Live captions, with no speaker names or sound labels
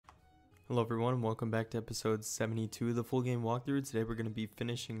Hello everyone, and welcome back to episode 72 of the full game walkthrough. Today we're going to be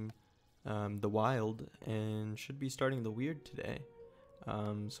finishing the wild and should be starting the weird today.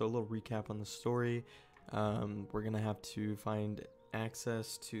 So a little recap on the story. We're going to have to find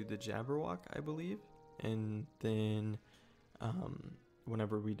access to the Jabberwock, I believe, and then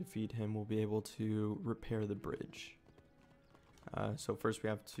whenever we defeat him we'll be able to repair the bridge. So first we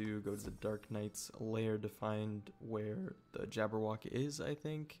have to go to the Dark Knight's lair to find where the Jabberwock is, I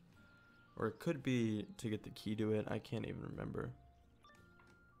think. Or it could be to get the key to it. I can't even remember.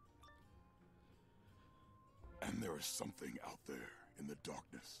 And there is something out there in the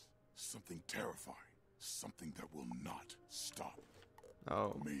darkness. Something terrifying. Something that will not stop.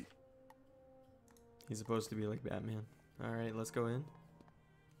 Oh. Me. He's supposed to be like Batman. Alright, let's go in.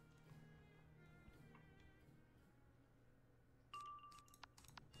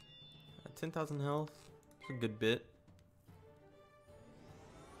 10,000 health. That's a good bit.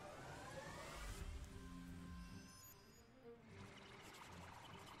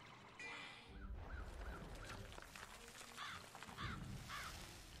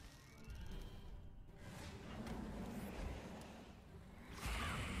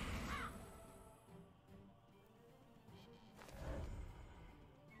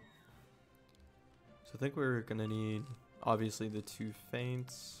 So I think we're gonna need, obviously, the 2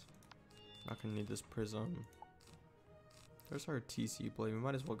 feints. Not gonna need this prism. There's our TC blade. We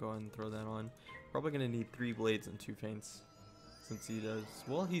might as well go ahead and throw that on. Probably gonna need 3 blades and 2 feints. Since he does,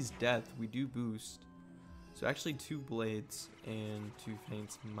 well, he's death. We do boost. So actually 2 blades and 2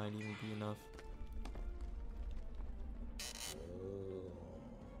 feints might even be enough.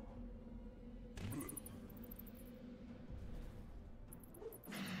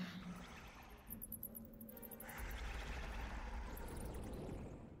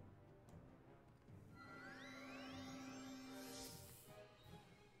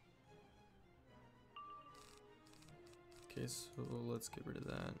 Okay, so let's get rid of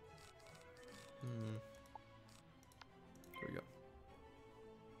that. There we go.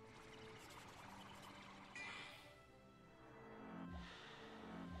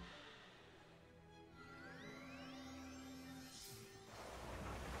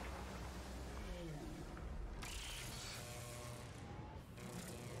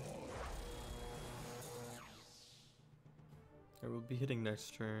 I will be hitting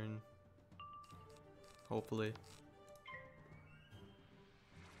next turn. Hopefully.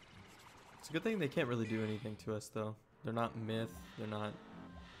 It's a good thing they can't really do anything to us, though. They're not myth, they're not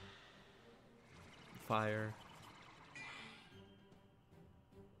fire,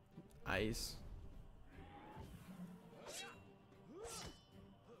 ice.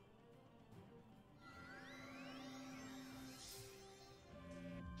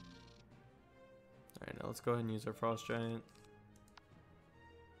 Alright, now let's go ahead and use our Frost Giant.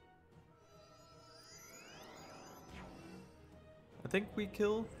 I think we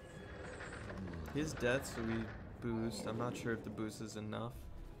kill his death, so we boost. I'm not sure if the boost is enough.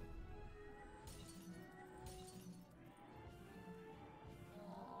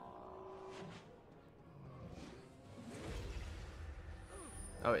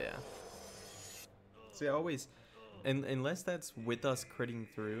 Oh yeah. See, I always, unless that's with us critting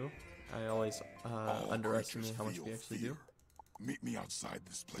through, I always underestimate how much we actually do. Meet me outside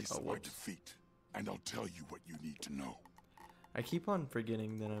this place of my defeat, and I'll tell you what you need to know. I keep on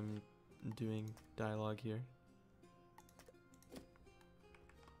forgetting that I'm doing dialogue here.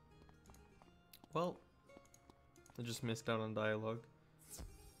 Well, I just missed out on dialogue.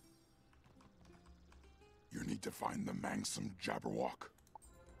 You need to find the Mangsome Jabberwock.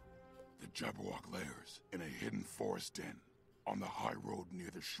 The Jabberwock lairs in a hidden forest den on the high road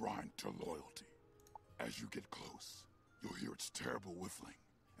near the Shrine to Loyalty. As you get close, you'll hear its terrible whiffling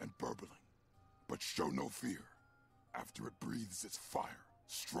and burbling. But show no fear. After it breathes its fire,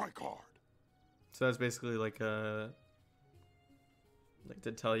 strike hard. So that's basically like to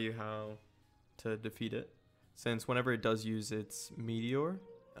tell you how to defeat it. Since whenever it does use its meteor,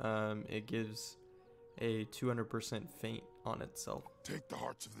 it gives a 200% feint on itself. Take the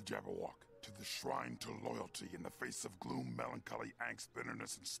hearts of the Jabberwock to the Shrine to Loyalty in the face of gloom, melancholy, angst,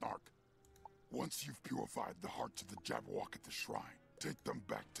 bitterness, and snark. Once you've purified the hearts of the Jabberwock at the shrine, take them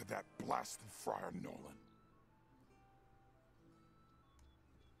back to that blasted Friar Nolan.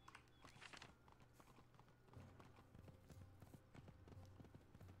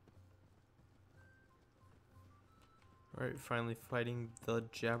 Alright, finally fighting the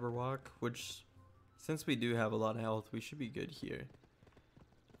Jabberwock, which, since we do have a lot of health, we should be good here.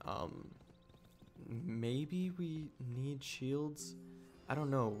 Maybe we need shields? I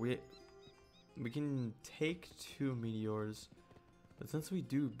don't know. We can take 2 meteors, But since we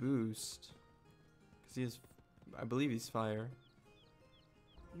do boost, because he has, I believe he's fire.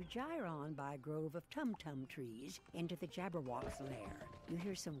 You gyre on by a grove of tum-tum trees into the Jabberwock's lair. You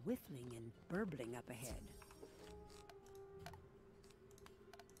hear some whiffling and burbling up ahead.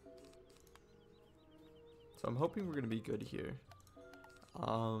 So I'm hoping we're gonna be good here.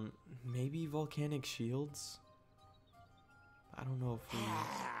 Maybe volcanic shields? I don't know if we...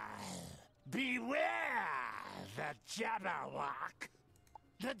 Beware the Jabberwock!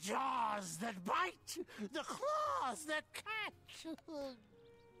 The jaws that bite! The claws that catch!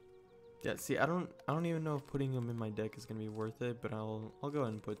 Yeah, see, I don't even know if putting them in my deck is gonna be worth it, but I'll go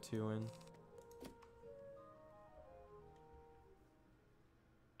ahead and put 2 in.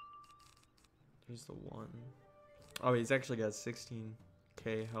 Here's the 1. Oh, he's actually got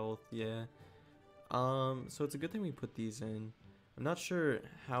 16k health, yeah. So it's a good thing we put these in. I'm not sure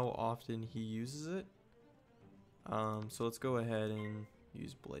how often he uses it. So let's go ahead and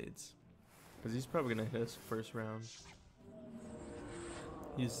use blades. Because he's probably gonna hit us first round.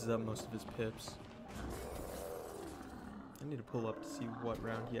 He uses up most of his pips. I need to pull up to see what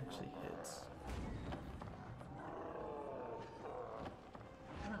round he actually hits.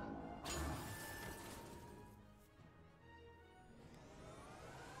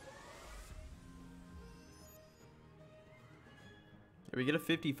 We get a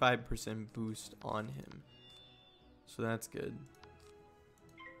 55% boost on him, so that's good.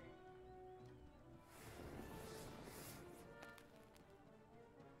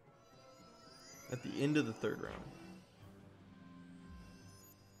 At the end of the 3rd round.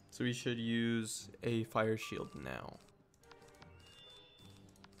 So we should use a fire shield now.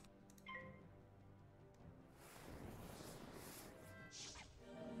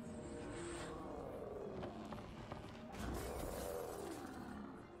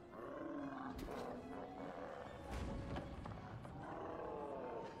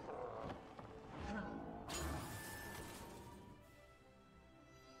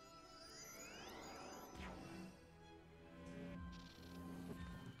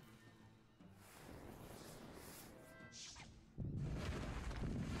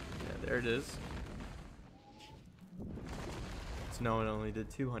 There it is. So no, it only did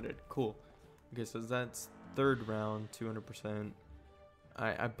 200. Cool. Okay, so that's 3rd round, 200%.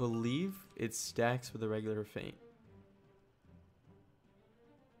 I believe it stacks with a regular feint.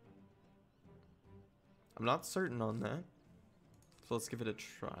 I'm not certain on that. So let's give it a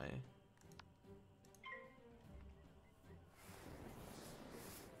try.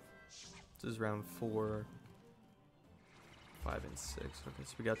 This is round 4. 5 and 6. Okay,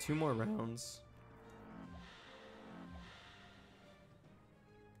 so we got 2 more rounds.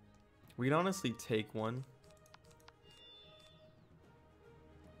 We can honestly take one.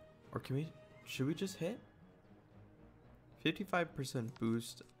 Or can we... Should we just hit? 55%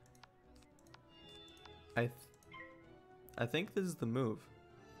 boost. I think this is the move.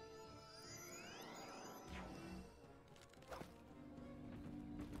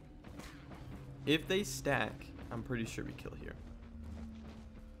 If they stack, I'm pretty sure we kill here.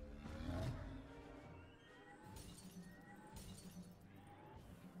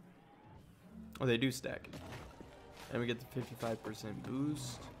 Oh, they do stack. And we get the 55%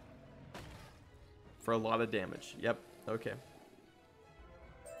 boost. For a lot of damage. Yep, okay.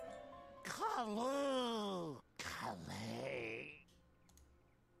 Kalu! Kale!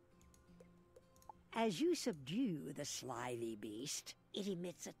 As you subdue the slithy beast, it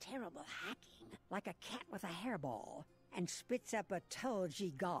emits a terrible hacking, like a cat with a hairball, and spits up a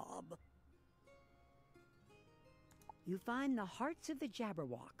tulgy gob. You find the hearts of the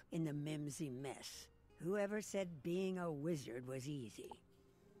Jabberwock in the mimsy mess. Whoever said being a wizard was easy?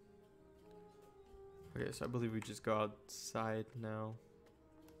 Okay, so I believe we just go outside now.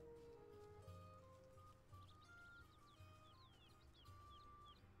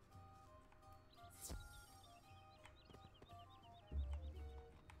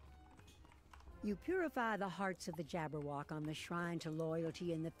 You purify the hearts of the Jabberwock on the shrine to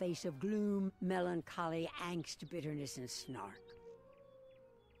loyalty in the face of gloom, melancholy, angst, bitterness, and snark.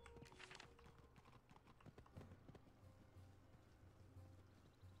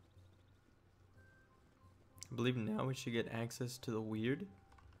 I believe now we should get access to the weird.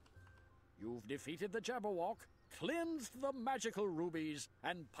 You've defeated the Jabberwock, cleansed the magical rubies,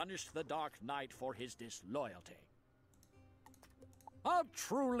 and punished the Dark Knight for his disloyalty. A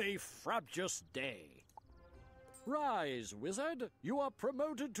truly frabjous day. Rise, wizard. You are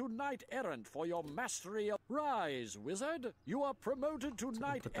promoted to knight-errant for your mastery of... Rise, wizard. You are promoted to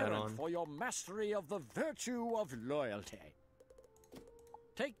knight-errant for your mastery of the virtue of loyalty.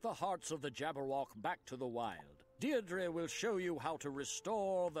 Take the hearts of the Jabberwock back to the wild. Deirdre will show you how to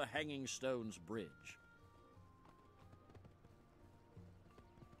restore the Hanging Stones Bridge.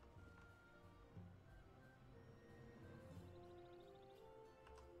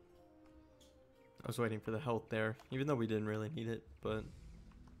 I was waiting for the health there, even though we didn't really need it, but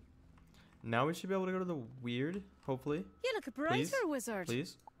now we should be able to go to the weird, hopefully. You look brighter, Please? wizard.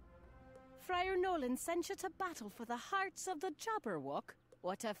 Please? Friar Nolan sent you to battle for the hearts of the Jabberwock.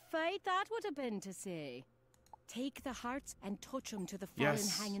 What a fight that would have been to see. Take the hearts and touch them to the fallen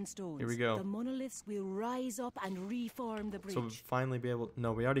hanging stones. Here we go. The monoliths will rise up and reform the bridge. So we'll finally be able...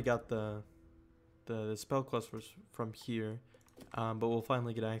 No, we already got the spell clusters from here. But we'll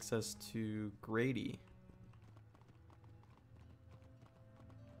finally get access to Grady.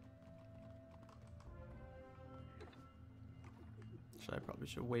 I probably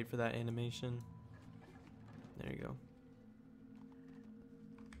should wait for that animation. There you go.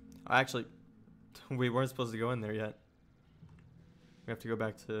 Actually, we weren't supposed to go in there yet. We have to go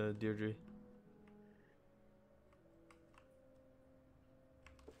back to Deirdre.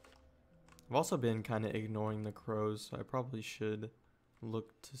 I've also been kind of ignoring the crows, so I probably should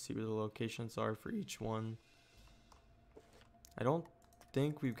look to see where the locations are for each one. I don't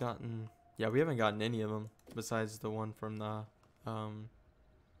think we've gotten... Yeah, we haven't gotten any of them besides the one from the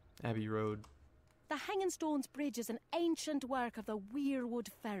Abbey Road. The Hanging Stones Bridge is an ancient work of the Weirwood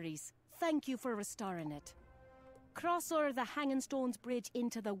Fairies. Thank you for restoring it. Cross o'er the Hanging Stones Bridge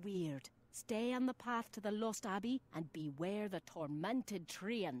into the Weird. Stay on the path to the Lost Abbey and beware the tormented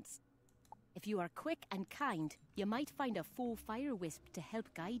treants. If you are quick and kind, you might find a faux fire wisp to help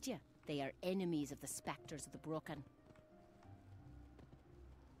guide you. They are enemies of the spectres of the broken.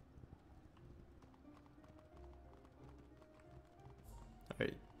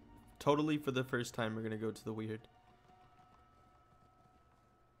 Alright. Totally for the first time, we're gonna go to the weird.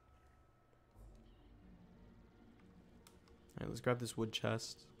 Alright, let's grab this wood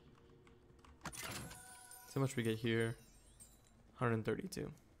chest. See how much we get here.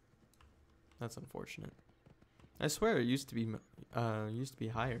 132. That's unfortunate. I swear it used to be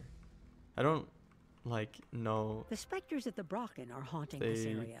higher. I don't know. The specters of the Brocken are haunting They this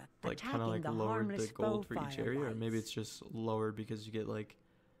area, kind of attacking the lowered harmless the gold for foe each area, or maybe firelights. it's just lower because you get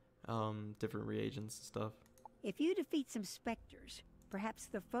different reagents and stuff. If you defeat some specters, perhaps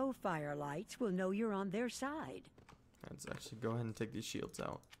the foe firelights will know you're on their side. Let's actually go ahead and take these shields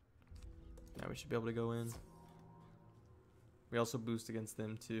out. Now we should be able to go in. We also boost against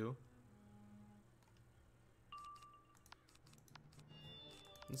them too.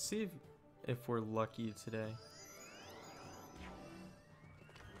 Let's see if we're lucky today.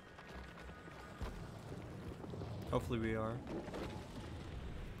 Hopefully we are.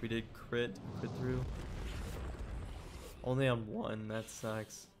 We did crit through. Only on one, that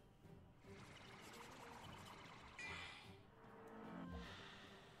sucks.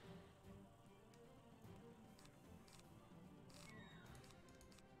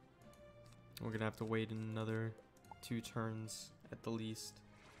 We're gonna have to wait another 2 turns at the least.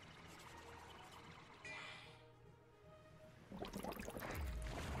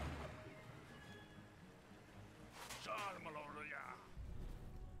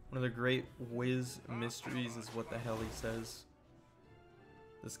 One of the great Wiz mysteries is what the hell he says.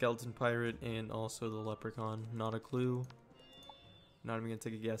 The skeleton pirate and also the leprechaun. Not a clue. Not even gonna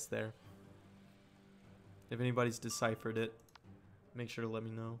take a guess there. If anybody's deciphered it, make sure to let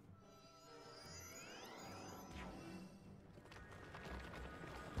me know.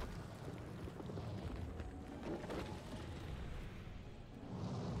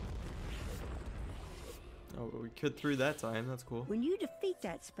 Oh, we could through that time. That's cool. When you defeat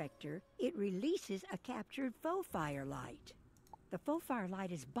that specter, it releases a captured foe firelight. The foe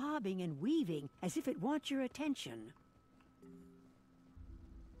firelight is bobbing and weaving as if it wants your attention.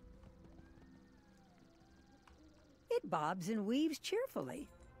 It bobs and weaves cheerfully.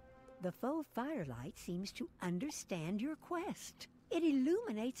 The foe firelight seems to understand your quest. It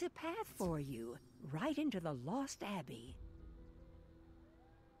illuminates a path for you, right into the Lost Abbey.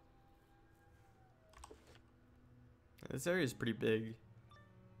 This area is pretty big.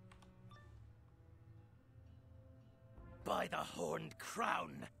 By the horned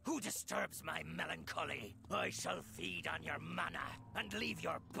crown, who disturbs my melancholy? I shall feed on your mana and leave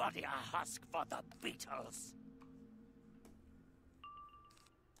your body a husk for the beetles.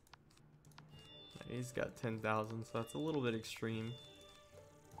 He's got 10,000, so that's a little bit extreme.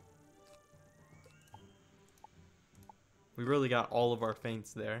 We really got all of our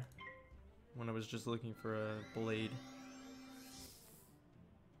feints there when I was just looking for a blade.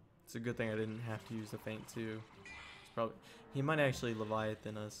 It's a good thing I didn't have to use the feint too. It's probably, he might actually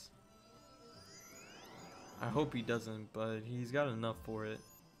Leviathan us. I hope he doesn't, but he's got enough for it.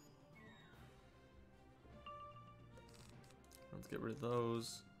 Let's get rid of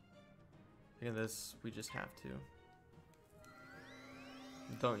those. Look at this, we just have to.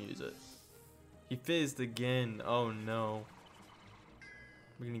 Don't use it. He fizzed again. Oh no.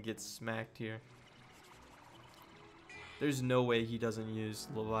 We're gonna get smacked here. There's no way he doesn't use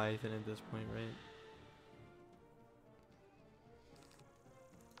Leviathan at this point, right?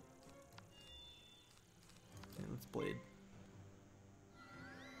 Okay, let's blade.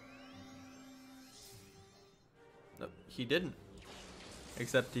 Nope, he didn't.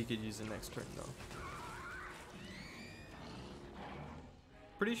 Except he could use it next turn though.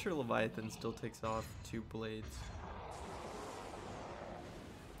 Pretty sure Leviathan still takes off 2 blades.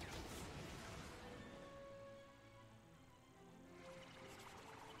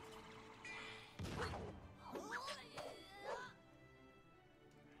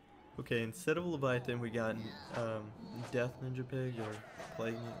 Okay, instead of Leviathan, we got Death Ninja Pig or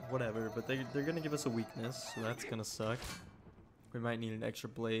Plague, whatever. But they're gonna give us a weakness, so that's gonna suck. We might need an extra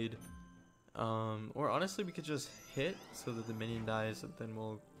blade. Or honestly, we could just hit so that the minion dies, and then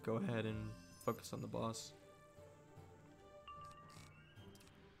we'll go ahead and focus on the boss.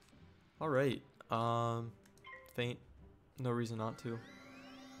 Alright, Faint. No reason not to.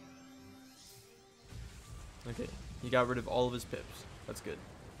 Okay, he got rid of all of his pips. That's good.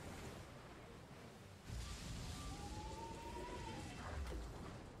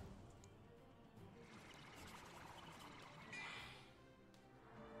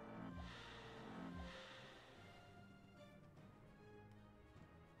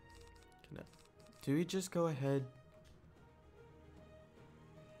 Do we just go ahead?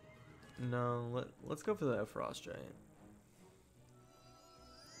 No, let's go for the Frost Giant.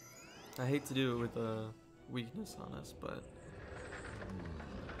 I hate to do it with a weakness on us, but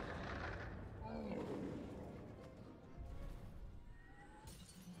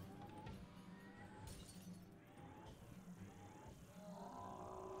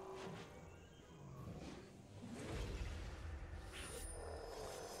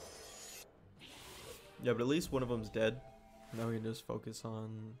yeah, but at least one of them's dead. Now we can just focus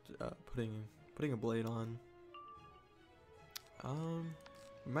on putting a blade on.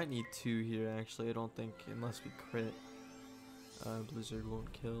 We might need 2 here actually. I don't think, unless we crit, Blizzard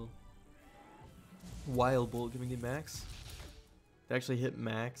won't kill. Wild Bolt, can we get max? They actually hit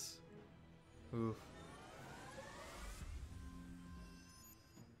max. Oof.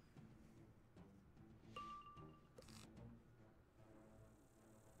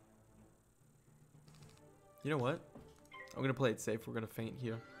 You know what? I'm gonna play it safe. We're gonna faint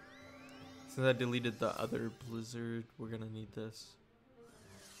here. Since I deleted the other Blizzard, we're gonna need this.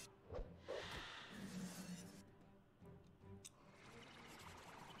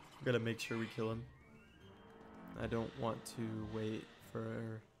 Gotta make sure we kill him. I don't want to wait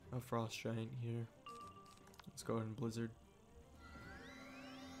for a Frost Giant here. Let's go ahead and Blizzard.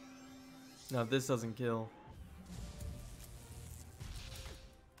 Now if this doesn't kill,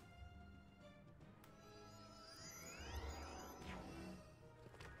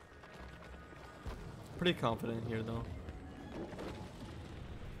 pretty confident here though.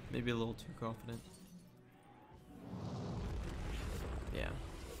 Maybe a little too confident. Yeah.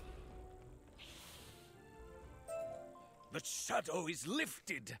 The shadow is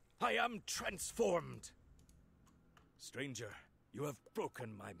lifted. I am transformed. Stranger, you have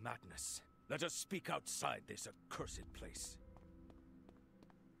broken my madness. Let us speak outside this accursed place.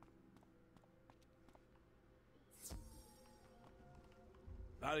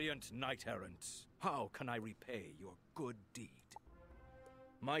 Valiant knight-errants, how can I repay your good deed?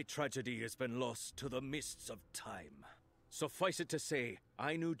 My tragedy has been lost to the mists of time. Suffice it to say,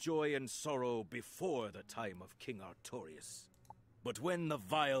 I knew joy and sorrow before the time of King Artorias. But when the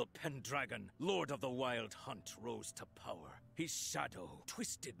vile Pendragon, Lord of the Wild Hunt, rose to power, his shadow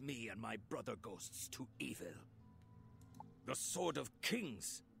twisted me and my brother ghosts to evil. The Sword of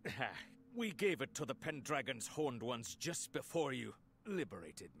Kings. We gave it to the Pendragon's horned ones just before you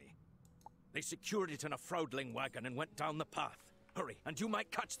liberated me. They secured it in a Froudling wagon and went down the path. Hurry, and you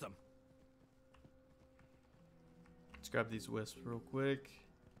might catch them. Let's grab these wisps real quick.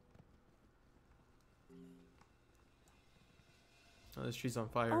 Oh, this tree's on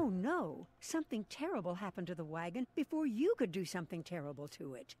fire. Oh no! Something terrible happened to the wagon before you could do something terrible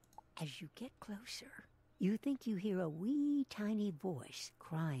to it. As you get closer, you think you hear a wee tiny voice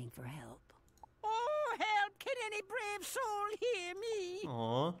crying for help. Oh, help! Can any brave soul hear me?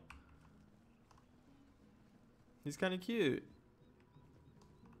 Aww. He's kind of cute.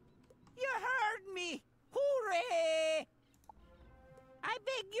 You heard me! Hooray! I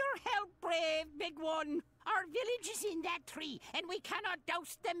beg your help, brave big one. Our village is in that tree, and we cannot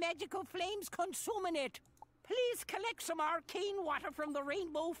douse the magical flames consuming it. Please collect some arcane water from the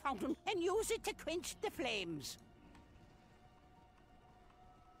rainbow fountain and use it to quench the flames.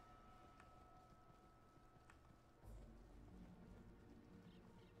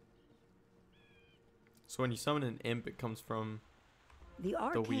 So when you summon an imp, it comes from The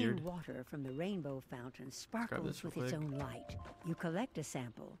arcane weird. water from the rainbow fountain sparkles with its own light. You collect a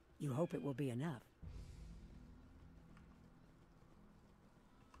sample. You hope it will be enough.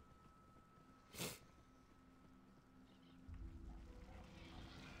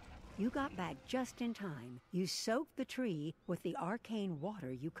 You got back just in time. You soaked the tree with the arcane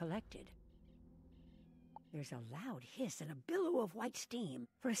water you collected. There's a loud hiss and a billow of white steam.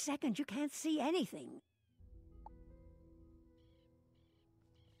 For a second, you can't see anything.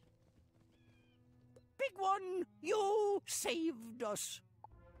 Big one, you saved us.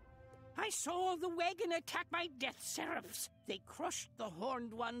 I saw the wagon attack my death seraphs. They crushed the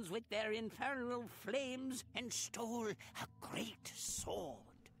horned ones with their infernal flames and stole a great sword.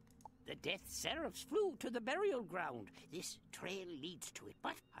 The death seraphs flew to the burial ground. This trail leads to it,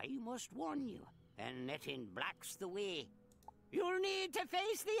 but I must warn you, an Etin blocks the way. You'll need to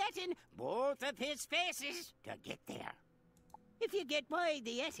face the Etin, both of his faces, to get there. If you get by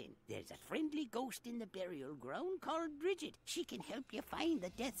the Etin, there's a friendly ghost in the burial ground called Bridget. She can help you find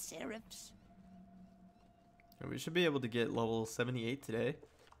the death seraphs. We should be able to get level 78 today,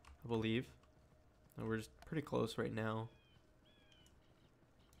 I believe. And we're just pretty close right now.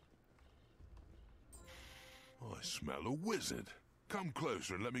 I smell a wizard. Come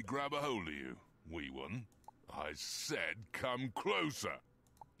closer and let me grab a hold of you, wee one. I said come closer.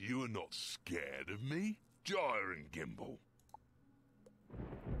 You are not scared of me, Gyre and Gimble.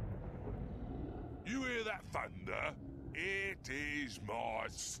 You hear that thunder? It is my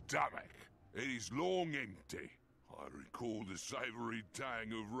stomach. It is long empty. I recall the savoury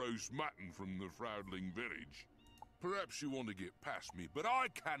tang of roast mutton from the Froudling village. Perhaps you want to get past me, but I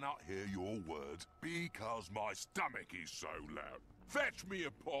cannot hear your words because my stomach is so loud. Fetch me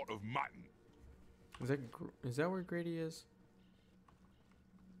a pot of mutton. Is that where Grady is?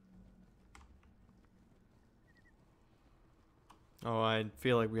 Oh, I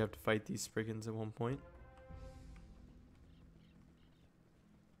feel like we have to fight these Spriggans at one point.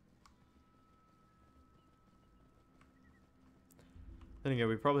 Then again,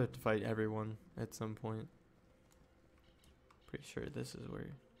 we probably have to fight everyone at some point. Pretty sure this is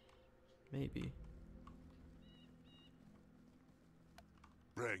where... Maybe.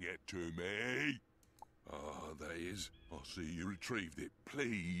 Bring it to me. Ah, there he is. I see you retrieved it.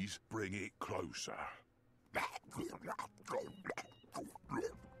 Please bring it closer.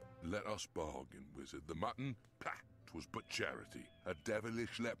 Let us bargain, wizard. The mutton? Pah! 'Twas but charity. A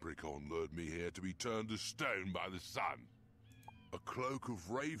devilish leprechaun lured me here to be turned to stone by the sun. A cloak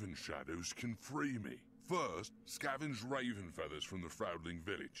of raven shadows can free me. First, scavenge raven feathers from the Froudling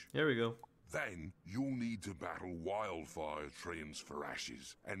village. There we go. Then, you'll need to battle wildfire treants for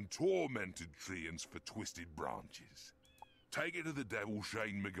ashes, and tormented treants for twisted branches. Take it to the devil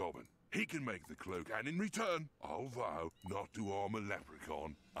Shane McGowan. He can make the cloak, and in return, I'll vow not to harm a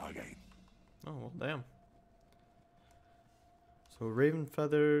leprechaun again. Oh, well, damn. So raven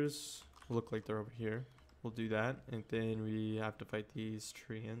feathers look like they're over here. We'll do that, and then we have to fight these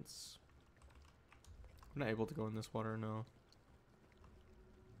treants. I'm not able to go in this water, no.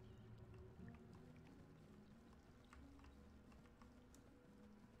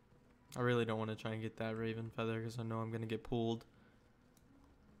 I really don't want to try and get that raven feather because I know I'm going to get pulled.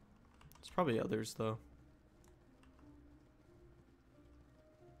 There's probably others, though.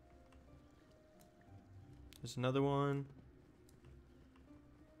 There's another one.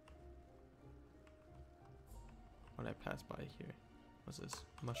 What did I pass by here? What's this?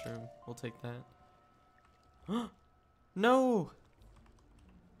 Mushroom. We'll take that. No!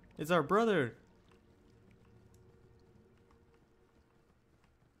 It's our brother!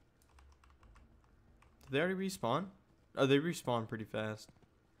 Did they already respawn? Oh, they respawn pretty fast.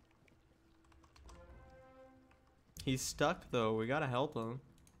 He's stuck, though. We gotta help him.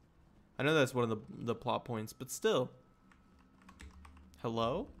 I know that's one of the plot points, but still.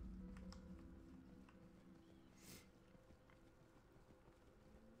 Hello?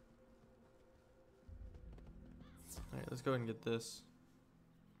 Alright, let's go ahead and get this.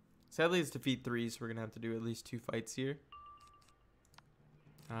 Sadly, it's defeat 3, so we're gonna have to do at least 2 fights here.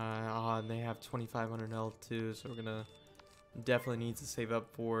 And they have 2,500 health too, so we're gonna definitely need to save up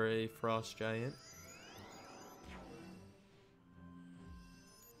for a frost giant.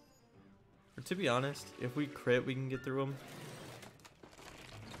 Or to be honest, if we crit, we can get through them.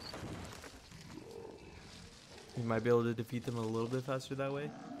 We might be able to defeat them a little bit faster that way.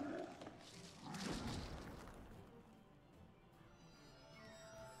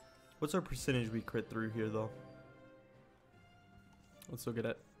 What's our percentage we crit through here, though? Let's look at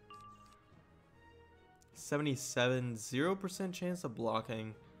it. 77, 0% chance of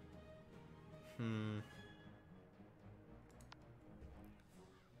blocking. I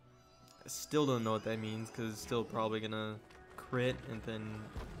still don't know what that means, because it's still probably gonna crit and then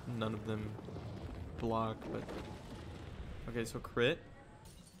none of them block, but okay, so crit.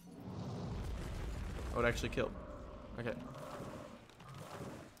 Oh, it actually killed. Okay.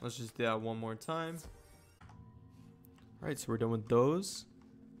 Let's just do that one more time. Alright, so we're done with those.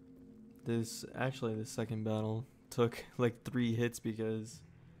 This second battle took like 3 hits because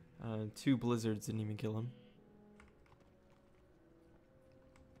 2 blizzards didn't even kill him.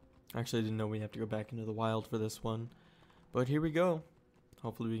 Actually, I didn't know we have to go back into the wild for this one. But here we go.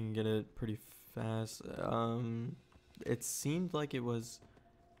 Hopefully we can get it pretty fast. It seemed like it was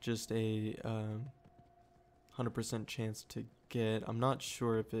just a 100% chance to get. I'm not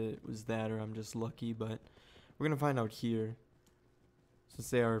sure if it was that or I'm just lucky, but we're going to find out here. Since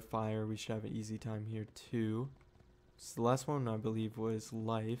they are fire, we should have an easy time here too. So the last one I believe was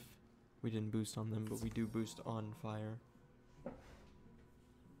life. We didn't boost on them, but we do boost on fire.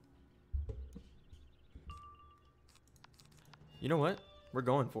 You know what? We're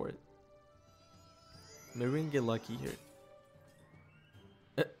going for it. Maybe we can get lucky here.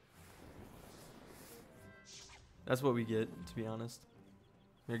 That's what we get, to be honest.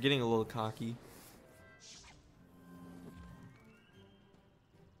 We're getting a little cocky.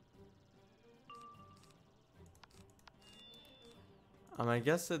 I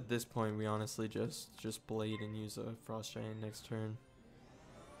guess at this point we honestly just blade and use a frost giant next turn.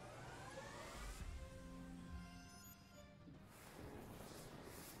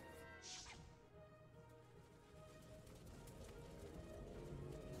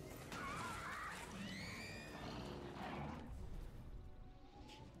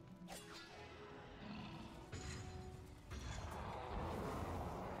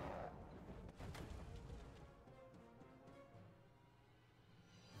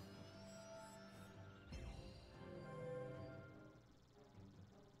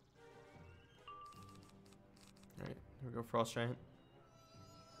 Alright, here we go, frost giant.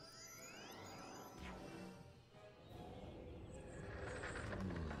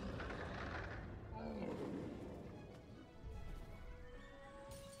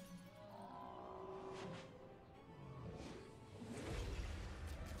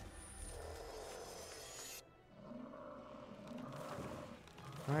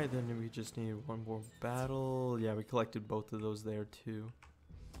 Alright, then we just need one more battle. Yeah, we collected both of those there too.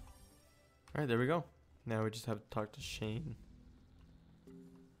 Alright, there we go. Now we just have to talk to Shane.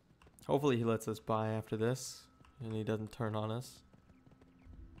 Hopefully he lets us buy after this and he doesn't turn on us.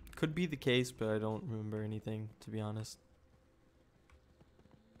 Could be the case, but I don't remember anything, to be honest.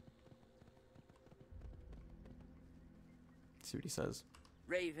 Let's see what he says.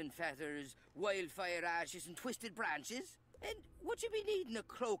 Raven feathers, wildfire ashes, and twisted branches? And what you be needing a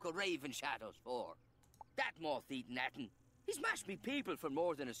cloak of raven shadows for? That moth-eating Atten, he's mashed me people for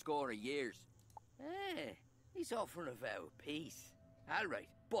more than a score of years. Eh, he's offering a vow of peace. All right,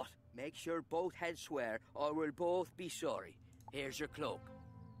 but make sure both heads swear or we'll both be sorry. Here's your cloak.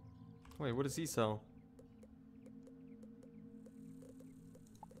 Wait, what does he sell?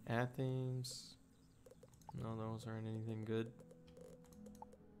 Athemes. No, those aren't anything good.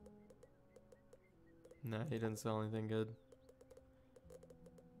 Nah, he didn't sell anything good.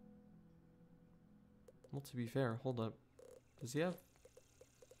 Well, to be fair, hold up. Does he have...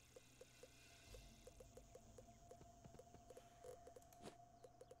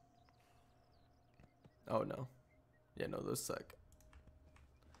 Oh, no. Yeah, no, those suck.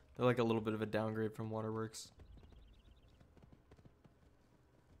 They're like a little bit of a downgrade from Waterworks.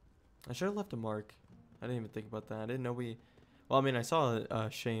 I should have left a mark. I didn't even think about that. I didn't know we... Well, I mean, I saw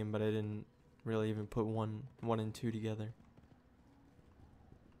Shame, but I didn't really even put one and two together.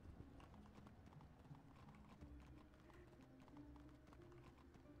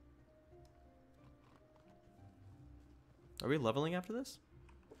 Are we leveling after this?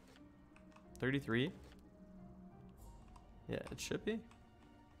 33? Yeah, it should be.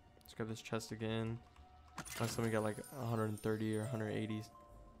 Let's grab this chest again. Last time we got like 130 or 180s.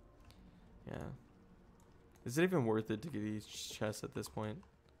 Yeah. Is it even worth it to get these chests at this point?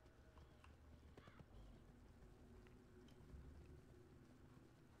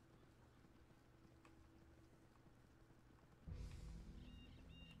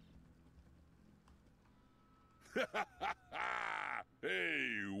 Hey,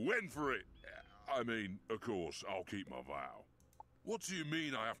 went for it. I mean, of course, I'll keep my vow. What do you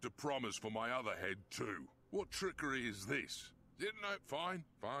mean I have to promise for my other head too? What trickery is this? No, fine.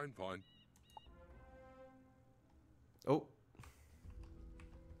 Oh.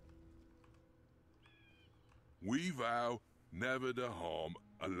 We vow never to harm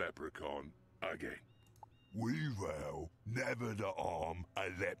a leprechaun again. We vow never to harm a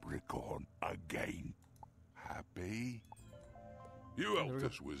leprechaun again. Happy? You helped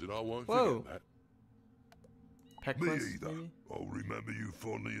us, wizard. I won't forget that. Pet Me quest, either. maybe? I'll remember you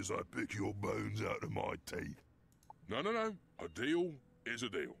fondly as I pick your bones out of my teeth. No. A deal is a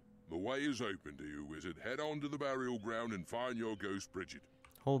deal. The way is open to you, wizard. Head on to the burial ground and find your ghost, Bridget.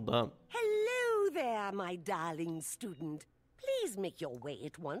 Hold up. Hello there, my darling student. Please make your way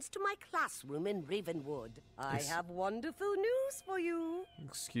at once to my classroom in Ravenwood. I have wonderful news for you.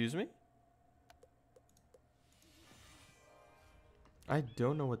 Excuse me? I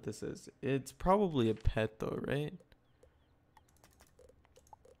don't know what this is. It's probably a pet though, right?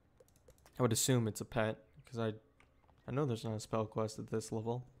 I would assume it's a pet, because I know there's not a spell quest at this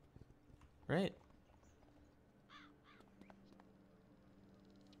level. Right?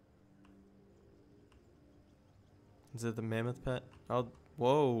 Is it the mammoth pet? Oh,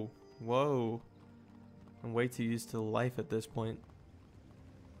 whoa. I'm way too used to life at this point.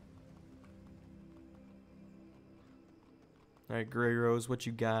 Alright, Grey Rose, what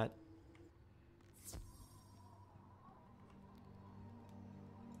you got?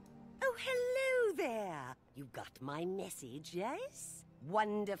 Oh, hello there. You got my message, yes?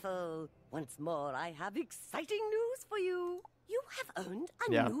 Wonderful. Once more, I have exciting news for you. You have earned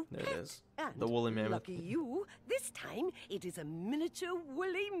a new pet. There it is. And The woolly mammoth. lucky you, this time it is a miniature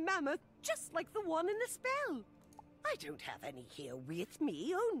woolly mammoth, just like the one in the spell. I don't have any here with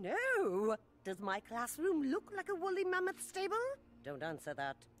me, oh no. Does my classroom look like a woolly mammoth stable? Don't answer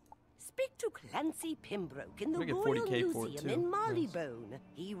that. Speak to Clancy Pembroke in the We get Royal 40K for it, Museum too. in Nice. Marleybone.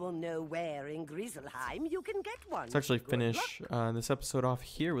 He will know where in Griselheim you can get one. Let's actually Good finish luck. this episode off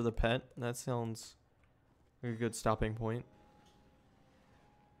here with a pet. That sounds like a good stopping point.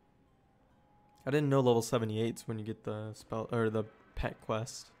 I didn't know level 78's when you get the spell or the pet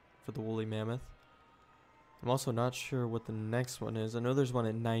quest for the woolly mammoth. I'm also not sure what the next one is. I know there's one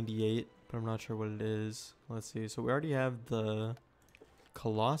at 98, but I'm not sure what it is. Let's see. So we already have the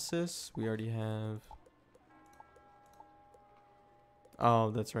Colossus. We already have... Oh,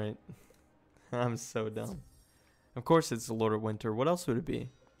 that's right. I'm so dumb. Of course it's the Lord of Winter. What else would it be?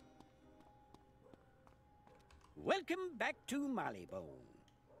 Welcome back to Marleybone.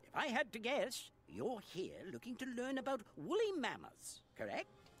 If I had to guess, you're here looking to learn about woolly mammoths, correct?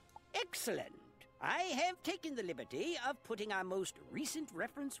 Excellent. I have taken the liberty of putting our most recent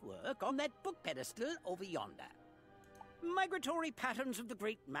reference work on that book pedestal over yonder. Migratory Patterns of the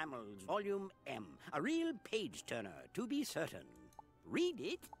Great Mammals, Volume M. A real page-turner, to be certain. Read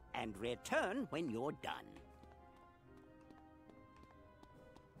it and return when you're done.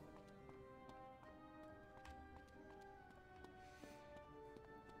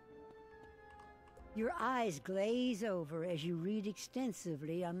 Your eyes glaze over as you read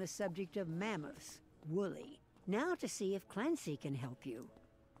extensively on the subject of mammoths, woolly. Now to see if Clancy can help you.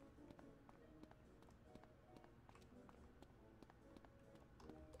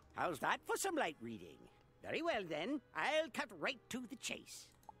 How's that for some light reading? Very well then, I'll cut right to the chase.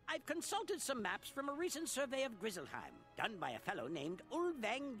 I've consulted some maps from a recent survey of Griselheim, done by a fellow named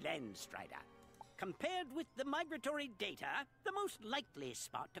Ulvang Landstrider. Compared with the migratory data, the most likely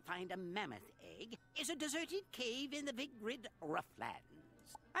spot to find a mammoth egg is a deserted cave in the Vigrid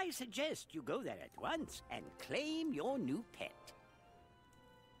Roughlands. I suggest you go there at once and claim your new pet.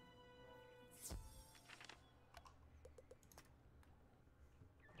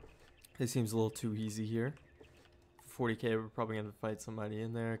 It seems a little too easy here. For 40k, we're probably going to fight somebody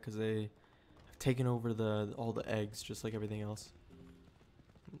in there because they have taken over all the eggs just like everything else.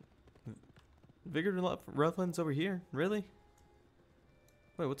 Vigor Roughlands over here? Really?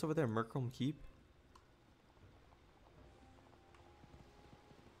 Wait, what's over there? Mercombe Keep?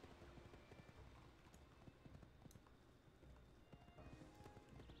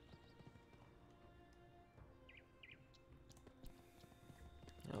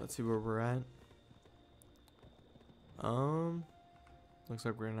 Let's see where we're at. Looks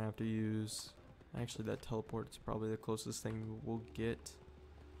like we're gonna have to use... Actually, that teleport's probably the closest thing we'll get.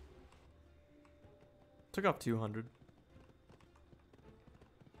 Took off 200.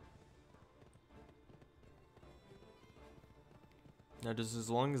 Now, just as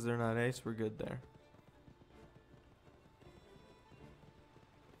long as they're not ace, we're good there.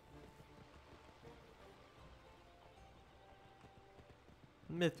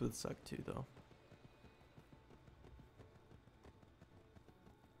 Myth would suck too, though.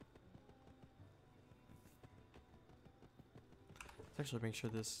 Actually, make sure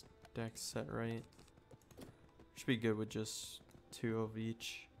this deck's set right. Should be good with just 2 of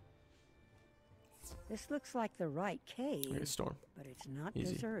each. This looks like the right cave, Okay, storm. but it's not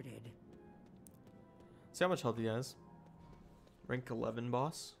Easy. deserted. See how much health he has. Rank 11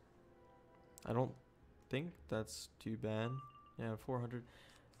 boss. I don't think that's too bad. Yeah, 400.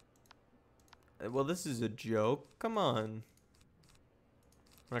 Well, this is a joke. Come on.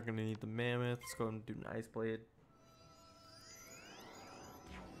 We're not gonna need the mammoth. Let's go and do an ice blade.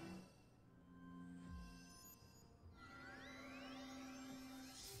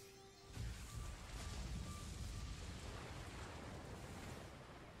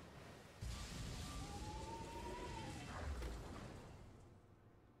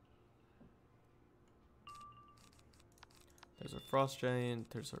 There's our frost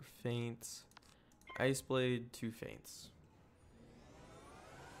giant. There's our feints. Ice blade, 2 feints.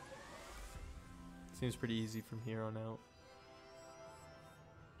 Seems pretty easy from here on out.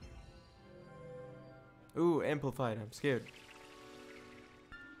 Ooh, amplified. I'm scared.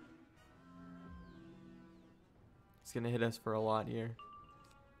 It's gonna hit us for a lot here.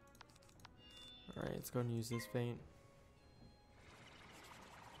 Alright, let's go and use this feint.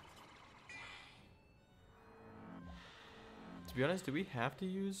 To be honest, do we have to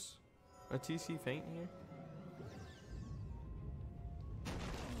use a TC feint here?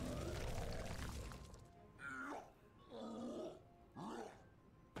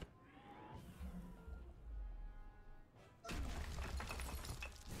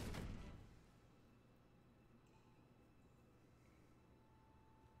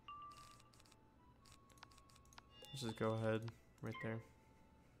 Let's just go ahead right there.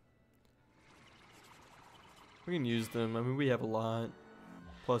 We can use them. I mean, we have a lot.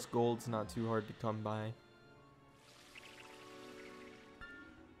 Plus, gold's not too hard to come by.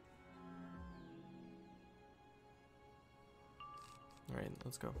 Alright,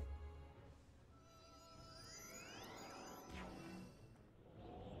 let's go.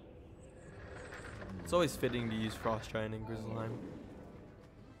 It's always fitting to use Frost Giant and Grizzleheim.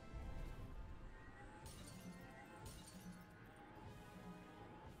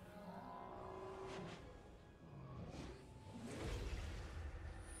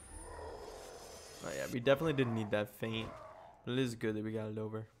 Oh yeah, we definitely didn't need that feint, but it is good that we got it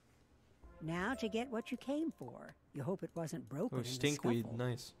over. Now to get what you came for. You hope it wasn't broken Oh, in the stinkweed, scuffle.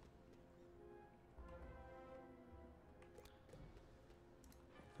 nice.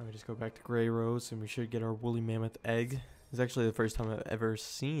 Now we just go back to Grey Rose, and we should get our woolly mammoth egg. It's actually the first time I've ever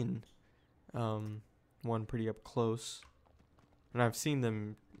seen one pretty up close, and I've seen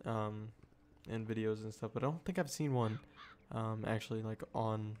them in videos and stuff, but I don't think I've seen one actually like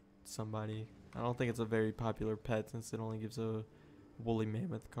on somebody. I don't think it's a very popular pet since it only gives a woolly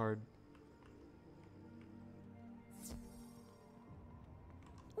mammoth card.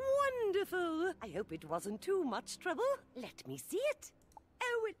 Wonderful! I hope it wasn't too much trouble. Let me see it.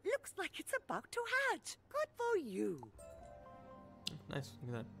 Oh, it looks like it's about to hatch. Good for you. Nice,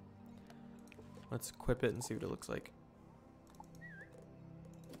 look at that. Let's equip it and see what it looks like.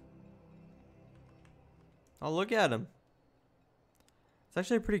 Oh, look at him. It's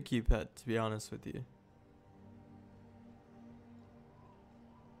actually a pretty cute pet, to be honest with you.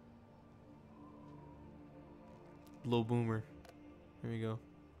 Little boomer. There we go.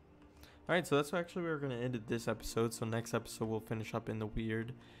 Alright, so that's actually where we're going to end it this episode. So next episode we'll finish up in the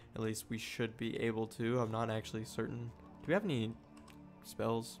weird. At least we should be able to. I'm not actually certain. Do we have any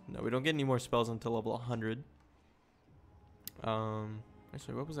spells? No, we don't get any more spells until level 100.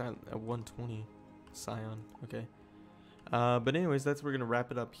 Actually, what was that at 120? Scion. Okay. But anyways, that's we're going to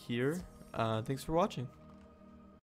wrap it up here. Thanks for watching.